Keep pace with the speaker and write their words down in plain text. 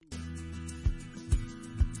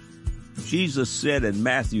Jesus said in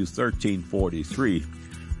Matthew 13:43,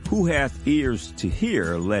 "Who hath ears to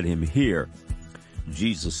hear, let him hear."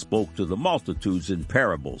 Jesus spoke to the multitudes in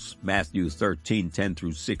parables, Matthew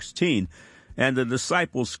 13:10-16, and the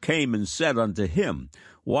disciples came and said unto him,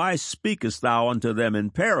 "Why speakest thou unto them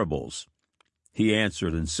in parables?" He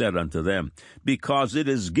answered and said unto them, "Because it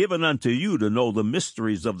is given unto you to know the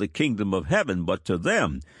mysteries of the kingdom of heaven, but to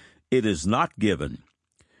them it is not given.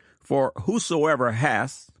 For whosoever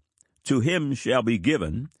hath, to him shall be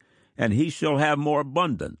given, and he shall have more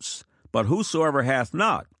abundance. But whosoever hath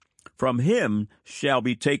not, from him shall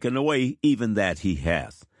be taken away even that he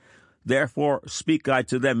hath. Therefore speak I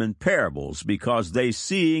to them in parables, because they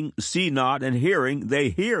seeing see not, and hearing they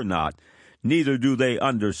hear not, neither do they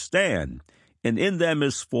understand. And in them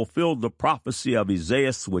is fulfilled the prophecy of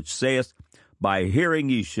Isaiah, which saith, By hearing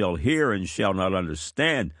ye shall hear, and shall not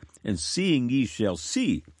understand, and seeing ye shall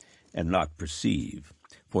see, and not perceive.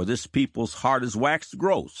 For this people's heart is waxed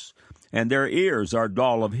gross, and their ears are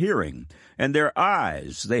dull of hearing, and their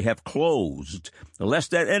eyes they have closed,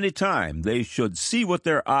 lest at any time they should see with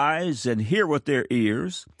their eyes, and hear with their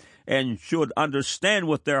ears, and should understand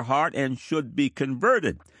with their heart, and should be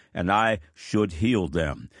converted, and I should heal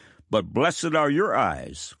them. But blessed are your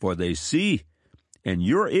eyes, for they see, and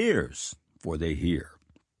your ears, for they hear."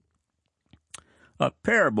 A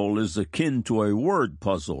parable is akin to a word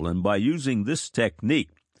puzzle, and by using this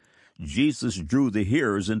technique, Jesus drew the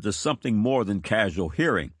hearers into something more than casual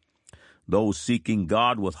hearing. Those seeking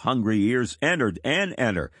God with hungry ears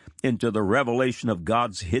enter into the revelation of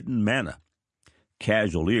God's hidden manna.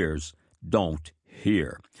 Casual ears don't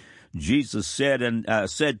hear. Jesus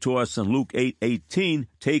said to us in Luke 8:18,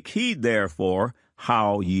 "Take heed, therefore,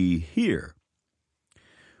 how ye hear."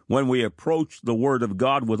 When we approach the Word of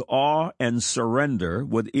God with awe and surrender,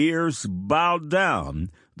 with ears bowed down,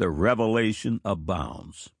 the revelation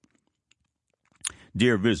abounds.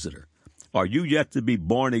 Dear visitor, are you yet to be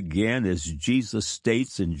born again, as Jesus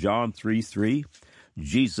states in John 3:3?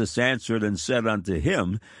 Jesus answered and said unto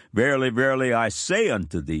him, "Verily, verily, I say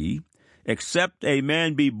unto thee, except a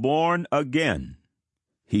man be born again,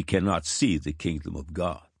 he cannot see the kingdom of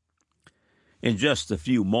God." In just a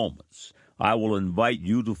few moments, I will invite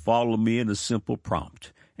you to follow me in a simple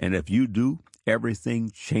prompt, and if you do, everything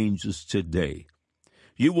changes today.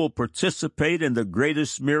 You will participate in the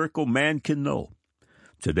greatest miracle man can know.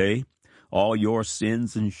 Today, all your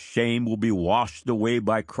sins and shame will be washed away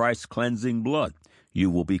by Christ's cleansing blood.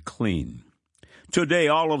 You will be clean. Today,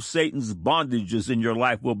 all of Satan's bondages in your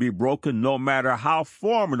life will be broken, no matter how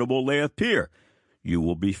formidable they appear. You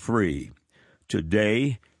will be free.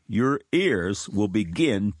 Today, your ears will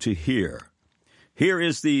begin to hear. Here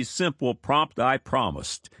is the simple prompt I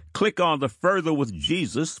promised. Click on the Further with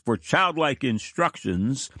Jesus for childlike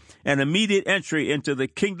instructions and immediate entry into the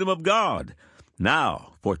kingdom of God.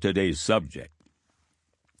 Now, for today's subject.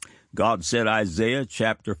 God said, Isaiah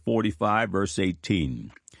chapter 45, verse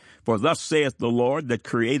 18, "For thus saith the Lord that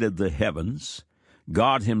created the heavens,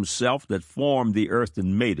 God himself that formed the earth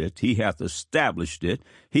and made it, he hath established it.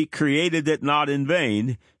 He created it not in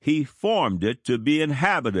vain. He formed it to be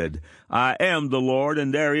inhabited. I am the Lord,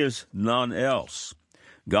 and there is none else."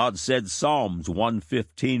 God said, Psalms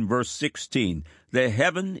 115, verse 16, "The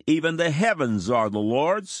heaven, even the heavens, are the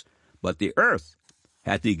Lord's, but the earth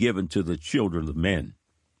hath he given to the children of men."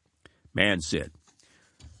 Man said,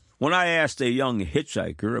 "When I asked a young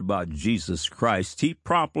hitchhiker about Jesus Christ, he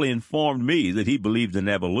promptly informed me that he believed in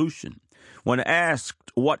evolution. When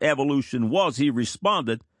asked what evolution was, he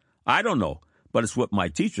responded, 'I don't know, but it's what my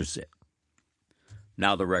teacher said.'"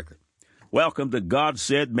 Now the record. Welcome to God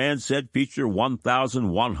Said, Man Said feature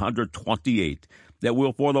 1128, that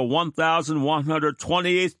will for the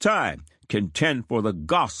 1128th time contend for the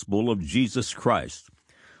gospel of Jesus Christ.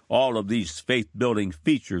 All of these faith-building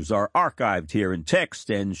features are archived here in text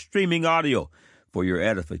and streaming audio for your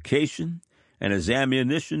edification and as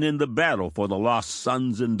ammunition in the battle for the lost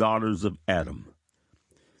sons and daughters of Adam.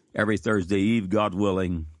 Every Thursday Eve, God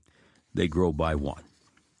willing, they grow by one.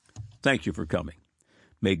 Thank you for coming.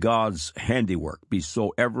 May God's handiwork be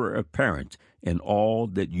so ever apparent in all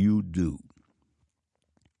that you do.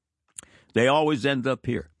 They always end up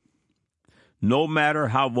here. No matter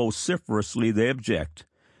how vociferously they object,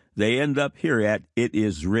 they end up here at "it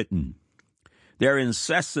is written." Their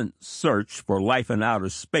incessant search for life in outer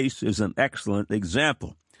space is an excellent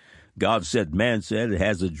example. God Said, Man Said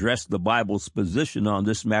has addressed the Bible's position on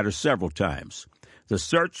this matter several times. The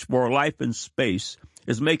search for life in space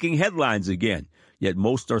is making headlines again, yet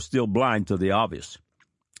most are still blind to the obvious.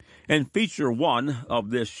 In feature 1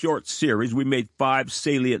 of this short series, we made 5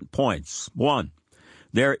 salient points. 1,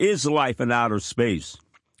 there is life in outer space.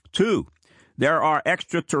 2, There are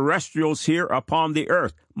extraterrestrials here upon the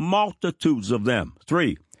earth, multitudes of them.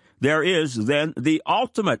 3. There is then the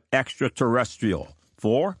ultimate extraterrestrial.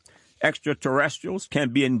 4. Extraterrestrials can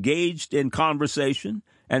be engaged in conversation.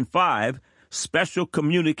 And 5. Special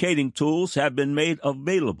communicating tools have been made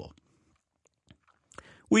available.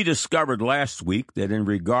 We discovered last week that in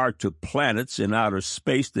regard to planets in outer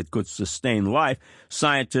space that could sustain life,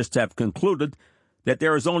 scientists have concluded that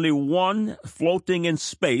there is only one floating in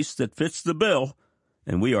space that fits the bill,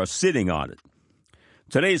 and we are sitting on it.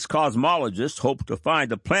 Today's cosmologists hope to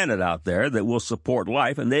find a planet out there that will support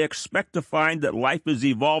life, and they expect to find that life is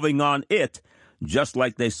evolving on it, just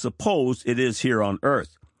like they suppose it is here on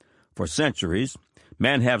Earth. For centuries,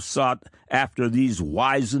 men have sought after these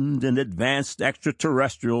wizened and advanced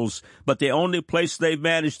extraterrestrials, but the only place they've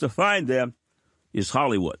managed to find them is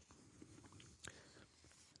Hollywood.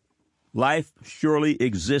 Life surely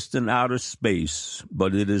exists in outer space,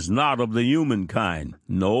 but it is not of the human kind.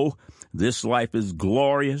 No, this life is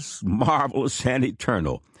glorious, marvelous, and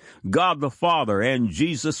eternal. God the Father and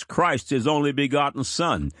Jesus Christ, his only begotten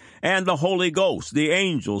Son, and the Holy Ghost, the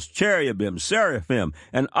angels, cherubim, seraphim,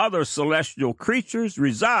 and other celestial creatures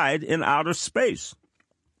reside in outer space.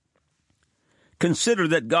 Consider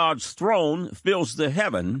that God's throne fills the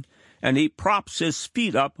heaven, and he props his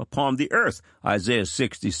feet up upon the earth. Isaiah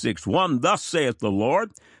 66:1, Thus saith the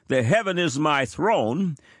Lord, The heaven is my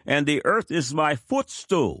throne, and the earth is my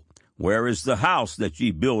footstool. Where is the house that ye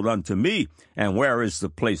build unto me, and where is the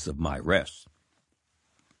place of my rest?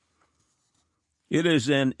 It is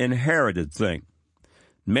an inherited thing.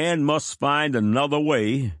 Man must find another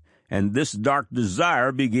way, and this dark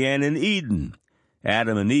desire began in Eden.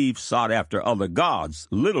 Adam and Eve sought after other gods,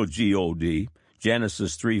 little G-O-D.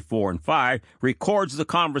 Genesis 3, 4, and 5 records the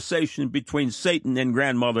conversation between Satan and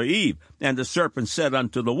grandmother Eve, and the serpent said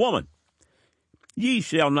unto the woman, Ye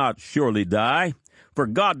shall not surely die. For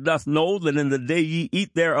God doth know that in the day ye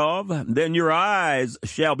eat thereof, then your eyes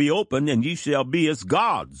shall be opened, and ye shall be as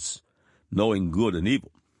gods, knowing good and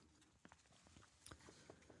evil.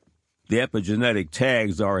 The epigenetic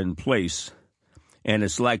tags are in place, and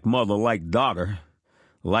it's like mother, like daughter,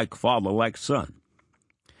 like father, like son.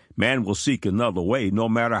 Man will seek another way, no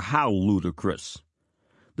matter how ludicrous.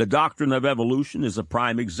 The doctrine of evolution is a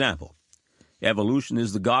prime example. Evolution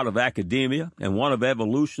is the god of academia, and one of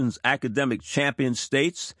evolution's academic champions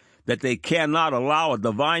states that they cannot allow a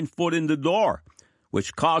divine foot in the door,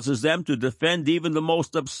 which causes them to defend even the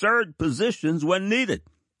most absurd positions when needed.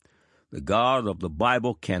 The God of the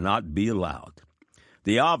Bible cannot be allowed.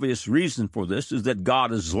 The obvious reason for this is that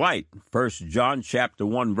God is light. 1 John chapter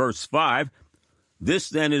 1, verse 5, This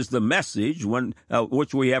then is the message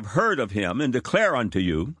which we have heard of him and declare unto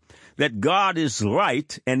you, that God is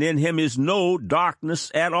light, and in him is no darkness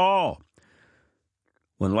at all.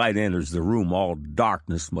 When light enters the room, all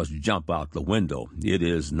darkness must jump out the window. It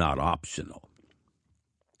is not optional.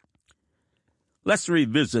 Let's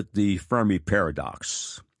revisit the Fermi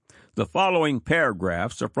paradox. The following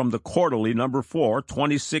paragraphs are from the quarterly number 4,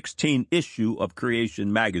 2016 issue of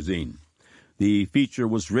Creation magazine. The feature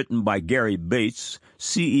was written by Gary Bates,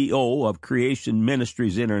 CEO of Creation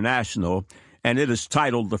Ministries International, and it is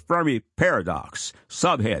titled The Fermi Paradox.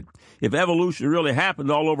 Subhead, If evolution really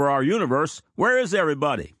happened all over our universe, where is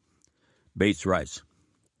everybody? Bates writes,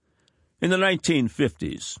 In the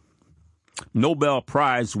 1950s, Nobel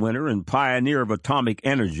Prize winner and pioneer of atomic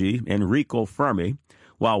energy, Enrico Fermi,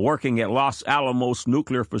 while working at Los Alamos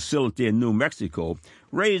Nuclear Facility in New Mexico,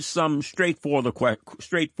 raised some straightforward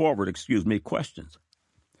questions.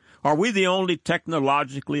 Are we the only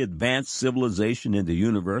technologically advanced civilization in the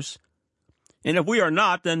universe? And if we are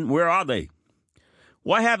not, then where are they?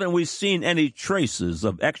 Why haven't we seen any traces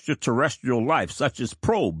of extraterrestrial life, such as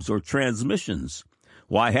probes or transmissions?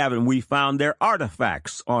 Why haven't we found their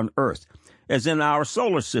artifacts on Earth, as in our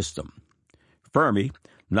solar system? Fermi,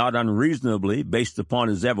 not unreasonably based upon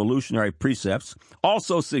his evolutionary precepts,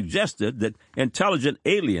 also suggested that intelligent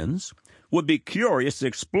aliens would be curious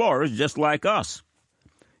explorers just like us.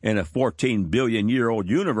 In a 14-billion-year-old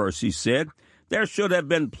universe, he said, there should have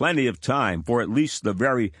been plenty of time for at least the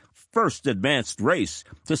very first advanced race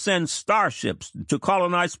to send starships to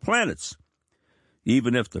colonize planets.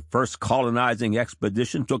 Even if the first colonizing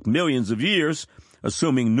expedition took millions of years,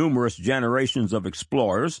 assuming numerous generations of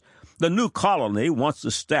explorers, the new colony, once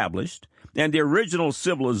established, and the original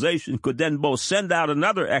civilization could then both send out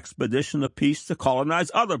another expedition apiece to colonize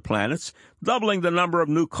other planets, doubling the number of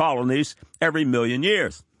new colonies every million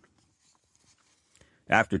years.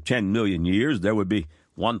 After 10 million years, there would be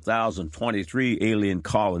 1,023 alien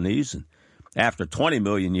colonies, and after 20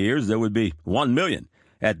 million years, there would be 1 million.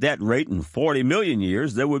 At that rate, in 40 million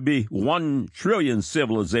years, there would be 1 trillion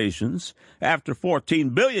civilizations. After 14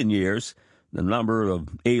 billion years, the number of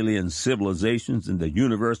alien civilizations in the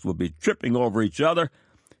universe would be tripping over each other,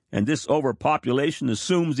 and this overpopulation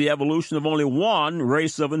assumes the evolution of only one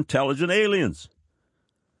race of intelligent aliens.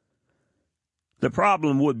 The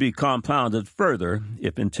problem would be compounded further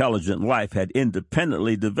if intelligent life had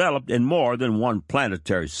independently developed in more than one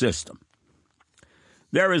planetary system.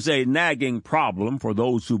 There is a nagging problem for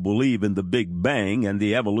those who believe in the Big Bang and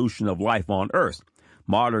the evolution of life on Earth.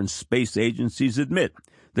 Modern space agencies admit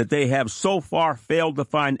that they have so far failed to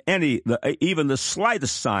find even the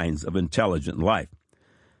slightest signs of intelligent life.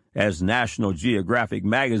 As National Geographic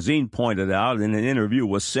magazine pointed out in an interview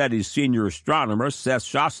with SETI's senior astronomer, Seth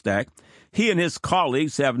Shostak, he and his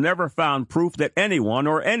colleagues have never found proof that anyone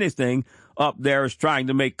or anything up there is trying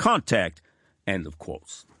to make contact. End of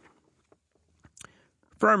quotes.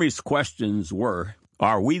 Fermi's questions were,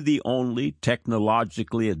 are we the only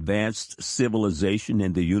technologically advanced civilization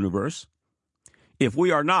in the universe? If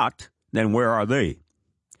we are not, then where are they?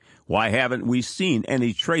 Why haven't we seen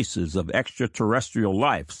any traces of extraterrestrial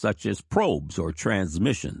life, such as probes or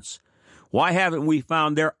transmissions? Why haven't we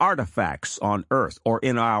found their artifacts on Earth or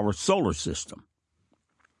in our solar system?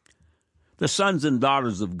 The sons and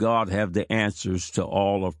daughters of God have the answers to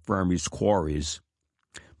all of Fermi's queries,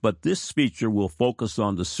 but this feature will focus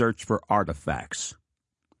on the search for artifacts.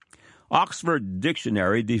 Oxford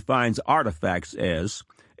Dictionary defines artifacts as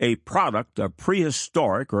a product of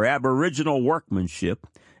prehistoric or aboriginal workmanship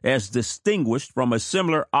as distinguished from a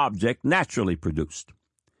similar object naturally produced.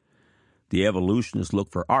 The evolutionists look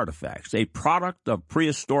for artifacts, a product of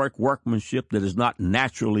prehistoric workmanship that is not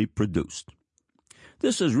naturally produced.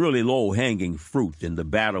 This is really low-hanging fruit in the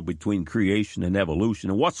battle between creation and evolution.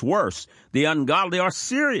 And what's worse, the ungodly are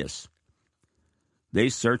serious. They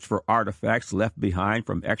search for artifacts left behind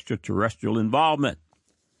from extraterrestrial involvement.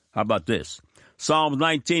 How about this? Psalms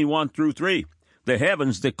 19, 1 through 3. The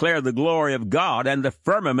heavens declare the glory of God, and the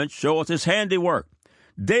firmament showeth his handiwork.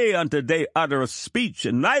 Day unto day uttereth speech,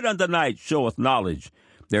 and night unto night showeth knowledge.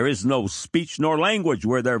 There is no speech nor language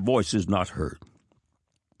where their voice is not heard.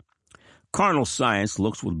 Carnal science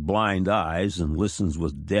looks with blind eyes and listens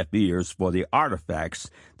with deaf ears for the artifacts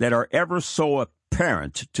that are ever so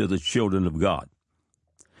apparent to the children of God.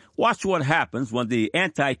 Watch what happens when the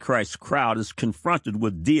Antichrist crowd is confronted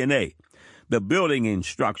with DNA, the building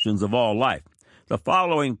instructions of all life. The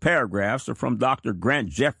following paragraphs are from Dr. Grant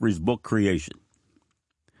Jeffrey's book, Creation.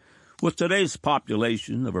 With today's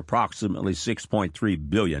population of approximately 6.3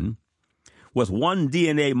 billion, with one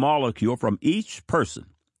DNA molecule from each person,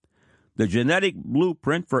 the genetic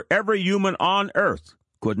blueprint for every human on Earth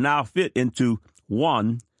could now fit into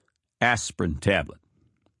one aspirin tablet.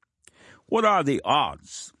 What are the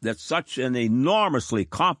odds that such an enormously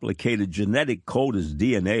complicated genetic code as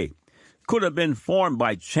DNA could have been formed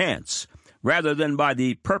by chance rather than by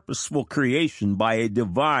the purposeful creation by a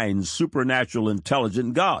divine, supernatural,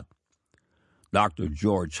 intelligent God? Dr.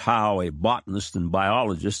 George Howe, a botanist and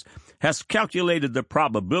biologist, has calculated the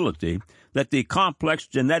probability that the complex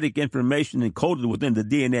genetic information encoded within the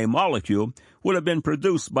DNA molecule would have been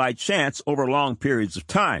produced by chance over long periods of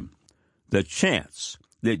time. The chance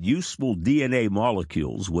that useful DNA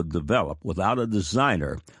molecules would develop without a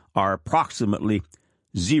designer are approximately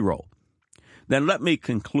zero. Then let me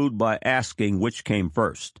conclude by asking which came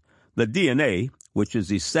first, the DNA, which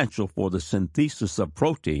is essential for the synthesis of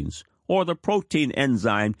proteins, or the protein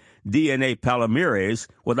enzyme DNA polymerase,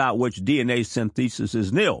 without which DNA synthesis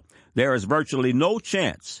is nil. There is virtually no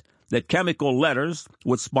chance that chemical letters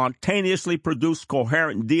would spontaneously produce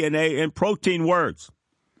coherent DNA in protein words.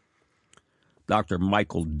 Dr.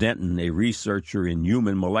 Michael Denton, a researcher in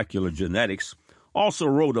human molecular genetics, also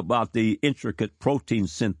wrote about the intricate protein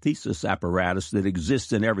synthesis apparatus that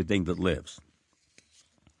exists in everything that lives.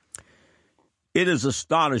 It is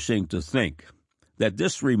astonishing to think that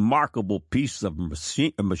this remarkable piece of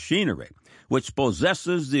machinery, which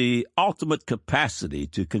possesses the ultimate capacity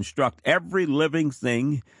to construct every living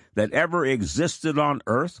thing that ever existed on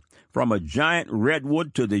Earth, from a giant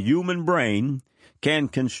redwood to the human brain, can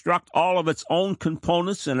construct all of its own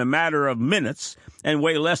components in a matter of minutes and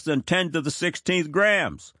weigh less than 10 to the 16th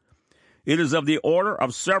grams. It is of the order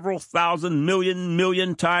of several thousand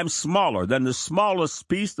million times smaller than the smallest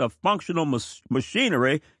piece of functional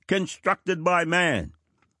machinery constructed by man.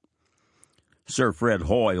 Sir Fred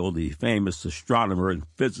Hoyle, the famous astronomer and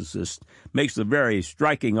physicist, makes a very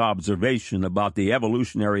striking observation about the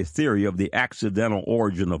evolutionary theory of the accidental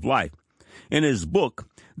origin of life. In his book,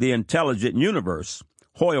 The Intelligent Universe,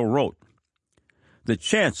 Hoyle wrote, the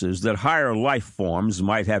chances that higher life forms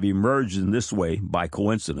might have emerged in this way by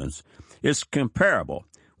coincidence is comparable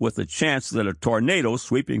with the chance that a tornado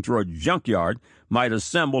sweeping through a junkyard might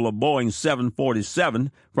assemble a Boeing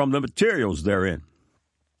 747 from the materials therein.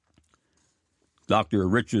 Dr.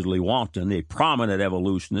 Richard Lewontin, a prominent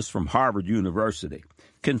evolutionist from Harvard University,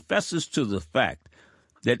 confesses to the fact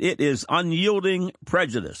that it is unyielding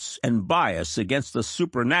prejudice and bias against the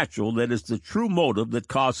supernatural that is the true motive that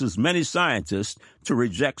causes many scientists to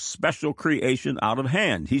reject special creation out of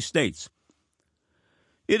hand. He states,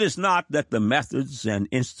 "It is not that the methods and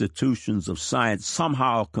institutions of science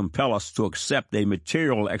somehow compel us to accept a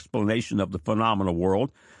material explanation of the phenomenal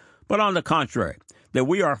world, but on the contrary, that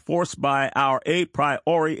we are forced by our a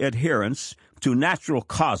priori adherence to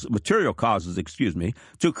material causes,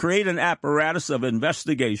 to create an apparatus of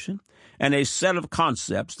investigation and a set of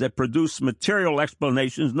concepts that produce material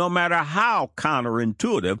explanations no matter how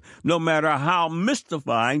counterintuitive, no matter how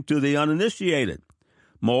mystifying to the uninitiated.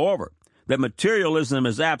 Moreover, that materialism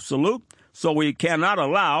is absolute, so we cannot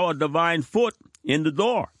allow a divine foot in the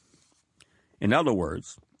door." In other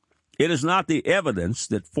words, it is not the evidence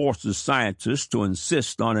that forces scientists to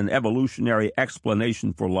insist on an evolutionary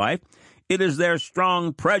explanation for life. It is their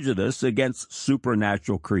strong prejudice against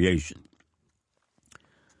supernatural creation.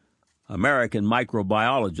 American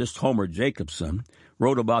microbiologist Homer Jacobson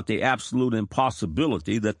wrote about the absolute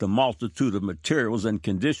impossibility that the multitude of materials and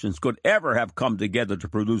conditions could ever have come together to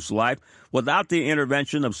produce life without the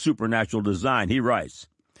intervention of supernatural design. He writes,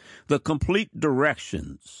 "The complete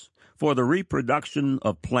directions for the reproduction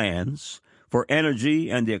of plants, for energy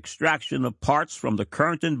and the extraction of parts from the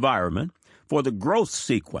current environment, for the growth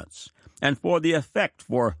sequence, and for the effect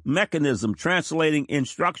for mechanism translating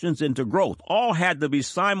instructions into growth, all had to be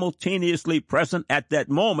simultaneously present at that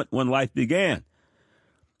moment when life began.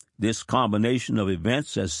 This combination of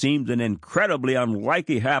events has seemed an incredibly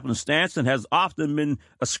unlikely happenstance and has often been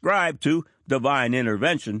ascribed to divine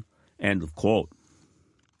intervention." End of quote.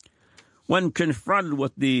 When confronted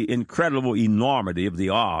with the incredible enormity of the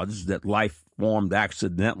odds that life formed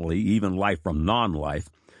accidentally, even life from non-life,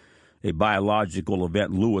 a biological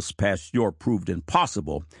event Louis Pasteur proved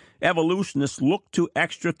impossible, evolutionists looked to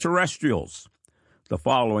extraterrestrials. The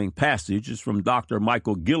following passage is from Dr.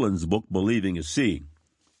 Michael Gillen's book, Believing is Seeing.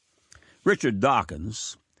 Richard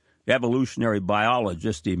Dawkins, evolutionary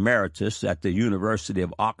biologist emeritus at the University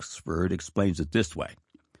of Oxford, explains it this way.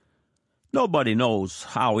 "Nobody knows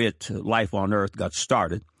how life on Earth, got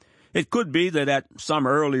started. It could be that at some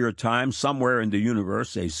earlier time, somewhere in the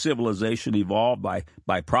universe, a civilization evolved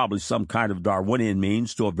by probably some kind of Darwinian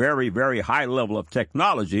means to a very, very high level of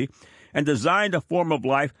technology and designed a form of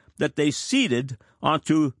life that they seeded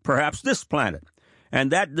onto perhaps this planet. And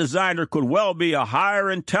that designer could well be a higher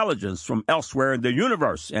intelligence from elsewhere in the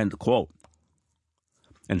universe." End quote.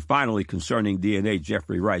 And finally, concerning DNA,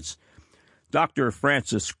 Jeffrey writes, Dr.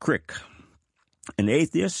 Francis Crick, an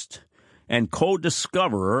atheist and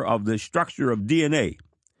co-discoverer of the structure of DNA,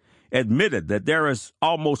 admitted that there is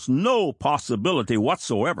almost no possibility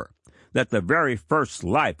whatsoever that the very first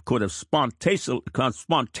life could have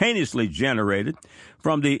spontaneously generated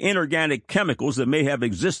from the inorganic chemicals that may have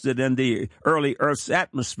existed in the early Earth's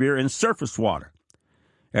atmosphere and surface water.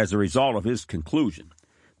 As a result of his conclusion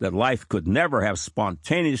that life could never have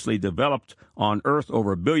spontaneously developed on Earth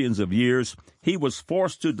over billions of years, he was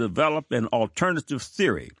forced to develop an alternative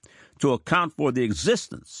theory to account for the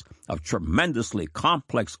existence of tremendously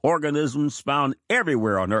complex organisms found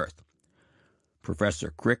everywhere on Earth.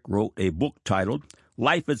 Professor Crick wrote a book titled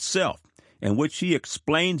Life Itself, in which he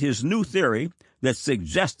explained his new theory that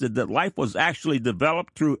suggested that life was actually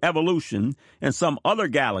developed through evolution in some other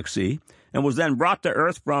galaxy and was then brought to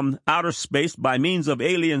Earth from outer space by means of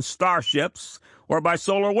alien starships or by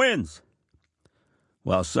solar winds.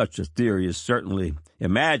 While such a theory is certainly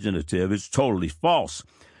imaginative, it's totally false.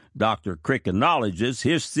 Dr. Crick acknowledges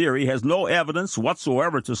his theory has no evidence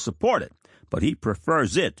whatsoever to support it, but he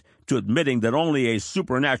prefers it to admitting that only a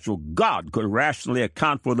supernatural God could rationally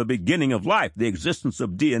account for the beginning of life, the existence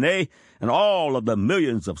of DNA, and all of the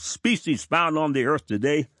millions of species found on the earth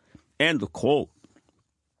today. End of quote.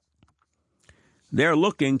 They're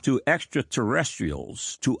looking to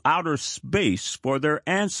extraterrestrials, to outer space for their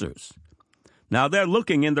answers. Now, they're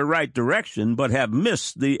looking in the right direction, but have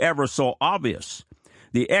missed the ever so obvious.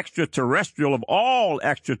 The extraterrestrial of all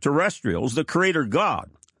extraterrestrials, the Creator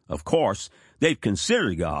God. Of course, they've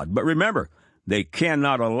considered God, but remember, they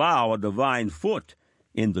cannot allow a divine foot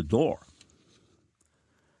in the door.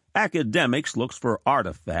 Academics look for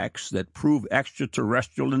artifacts that prove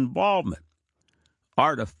extraterrestrial involvement.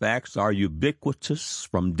 Artifacts are ubiquitous,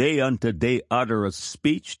 from day unto day uttereth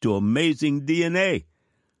speech to amazing DNA.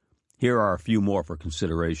 Here are a few more for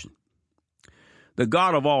consideration. The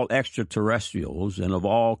God of all extraterrestrials and of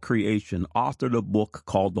all creation authored a book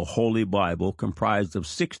called the Holy Bible, comprised of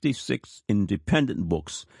 66 independent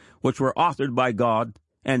books, which were authored by God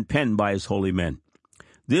and penned by his holy men.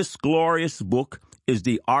 This glorious book is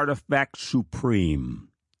the artifact supreme.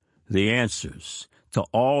 The answers to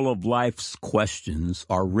all of life's questions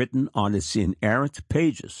are written on its inerrant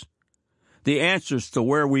pages. The answers to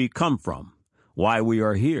where we come from, why we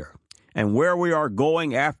are here, and where we are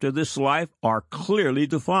going after this life are clearly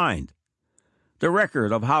defined. The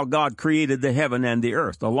record of how God created the heaven and the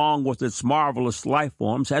earth, along with its marvelous life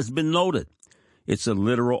forms, has been noted. It's a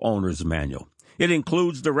literal owner's manual. It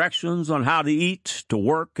includes directions on how to eat, to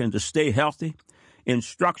work, and to stay healthy,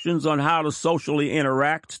 instructions on how to socially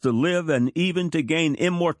interact, to live, and even to gain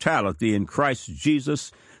immortality in Christ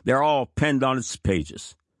Jesus. They're all penned on its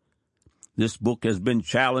pages. This book has been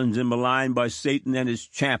challenged and maligned by Satan and his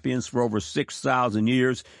champions for over 6,000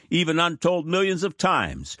 years, even untold millions of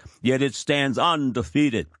times, yet it stands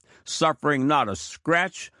undefeated, suffering not a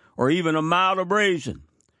scratch or even a mild abrasion.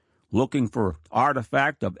 Looking for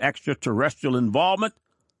artifact of extraterrestrial involvement?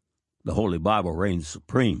 The Holy Bible reigns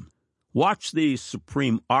supreme. Watch the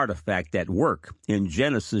supreme artifact at work in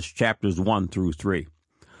Genesis chapters 1 through 3.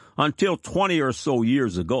 Until 20 or so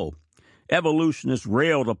years ago, evolutionists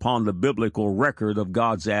railed upon the biblical record of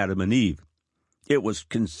God's Adam and Eve. It was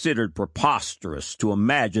considered preposterous to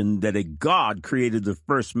imagine that a God created the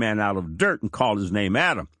first man out of dirt and called his name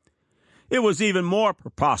Adam. It was even more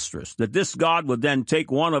preposterous that this God would then take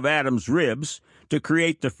one of Adam's ribs to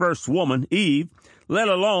create the first woman, Eve, let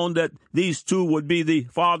alone that these two would be the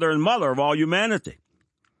father and mother of all humanity.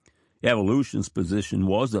 Evolution's position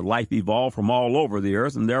was that life evolved from all over the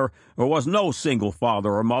earth, and there was no single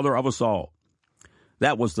father or mother of us all.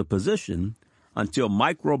 That was the position until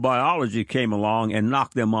microbiology came along and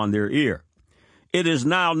knocked them on their ear. It is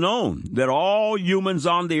now known that all humans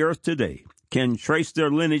on the earth today can trace their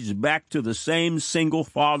lineage back to the same single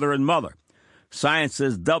father and mother. Science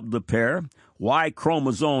has dubbed the pair Y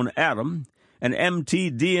chromosome Adam and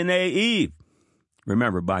mtDNA Eve.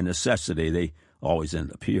 Remember, by necessity, they always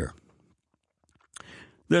end up here.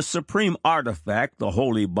 The supreme artifact, the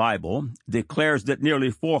Holy Bible, declares that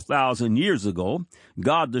nearly 4,000 years ago,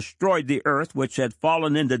 God destroyed the earth, which had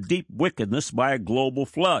fallen into deep wickedness by a global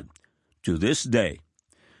flood. To this day,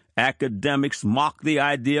 academics mock the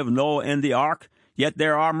idea of Noah and the ark, yet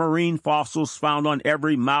there are marine fossils found on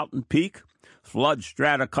every mountain peak. Flood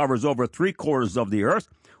strata covers over 3/4 of the earth.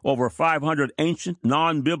 Over 500 ancient,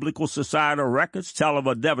 non-biblical societal records tell of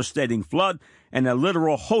a devastating flood, and a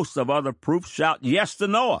literal host of other proofs shout yes to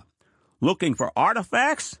Noah. Looking for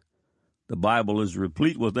artifacts? The Bible is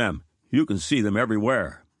replete with them. You can see them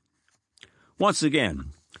everywhere. Once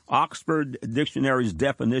again, Oxford Dictionary's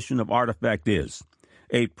definition of artifact is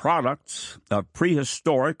a product of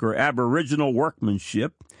prehistoric or aboriginal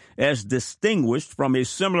workmanship as distinguished from a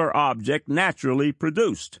similar object naturally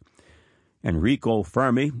produced. Enrico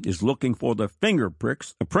Fermi is looking for the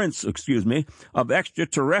fingerprints of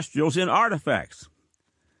extraterrestrials in artifacts.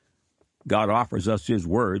 God offers us his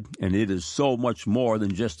word, and it is so much more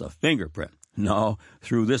than just a fingerprint. No,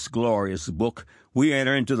 through this glorious book, we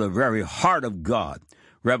enter into the very heart of God.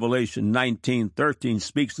 Revelation 19:13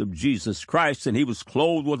 speaks of Jesus Christ, and he was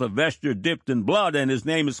clothed with a vesture dipped in blood, and his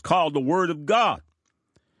name is called the Word of God.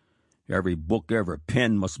 Every book, every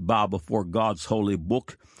pen must bow before God's holy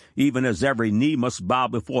book, even as every knee must bow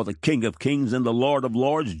before the King of Kings and the Lord of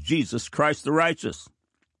Lords, Jesus Christ the righteous.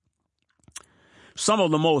 Some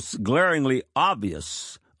of the most glaringly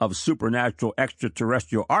obvious of supernatural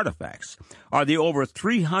extraterrestrial artifacts are the over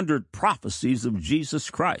 300 prophecies of Jesus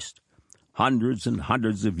Christ. Hundreds and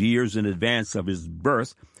hundreds of years in advance of his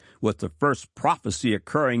birth, with the first prophecy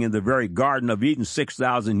occurring in the very Garden of Eden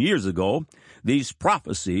 6,000 years ago, these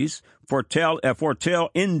prophecies foretell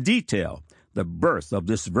in detail the birth of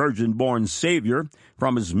this virgin-born Savior,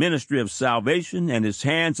 from his ministry of salvation and his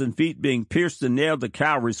hands and feet being pierced and nailed to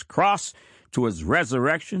Calvary's cross, to his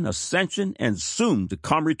resurrection, ascension, and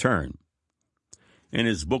soon-to-come return. In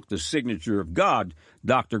his book, The Signature of God,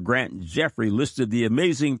 Dr. Grant Jeffrey listed the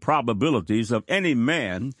amazing probabilities of any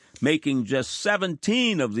man making just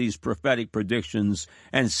 17 of these prophetic predictions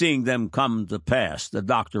and seeing them come to pass. The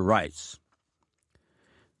doctor writes,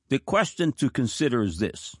 the question to consider is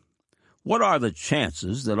this: what are the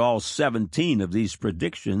chances that all 17 of these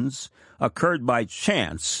predictions occurred by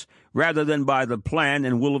chance rather than by the plan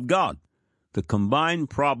and will of God? The combined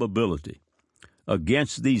probability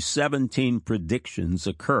against these 17 predictions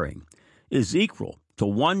occurring is equal to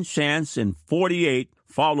 1 chance in 48,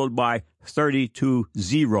 followed by 32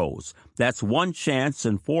 zeros. That's 1 chance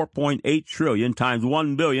in 4.8 trillion times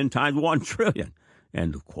 1 billion times 1 trillion.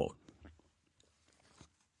 End of quote.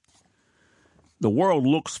 The world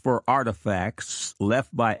looks for artifacts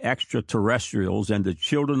left by extraterrestrials, and the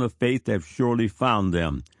children of faith have surely found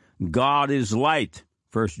them. God is light,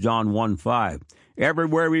 1 John 1:5.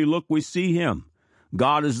 Everywhere we look, we see him.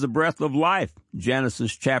 God is the breath of life,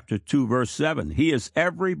 Genesis chapter 2, verse 7. He is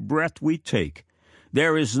every breath we take.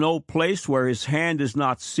 There is no place where his hand is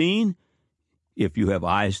not seen, if you have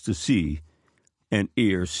eyes to see and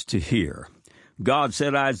ears to hear. God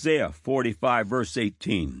said, Isaiah 45, verse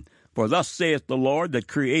 18, "For thus saith the Lord that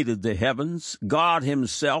created the heavens, God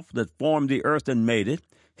himself that formed the earth and made it.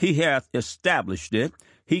 He hath established it.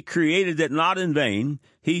 He created it not in vain.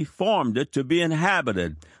 He formed it to be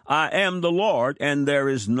inhabited. I am the Lord, and there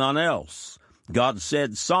is none else." God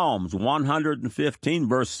said, Psalms 115,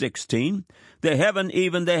 verse 16, "The heaven,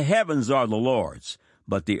 even the heavens, are the Lord's,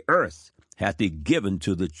 but the earth hath he given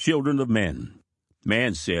to the children of men."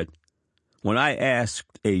 Man said, "When I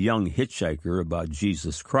asked a young hitchhiker about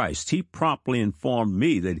Jesus Christ, he promptly informed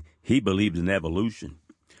me that he believed in evolution.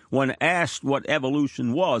 When asked what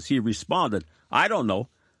evolution was, he responded, 'I don't know,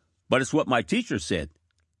 but it's what my teacher said.'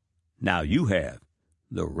 Now you have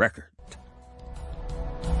the record."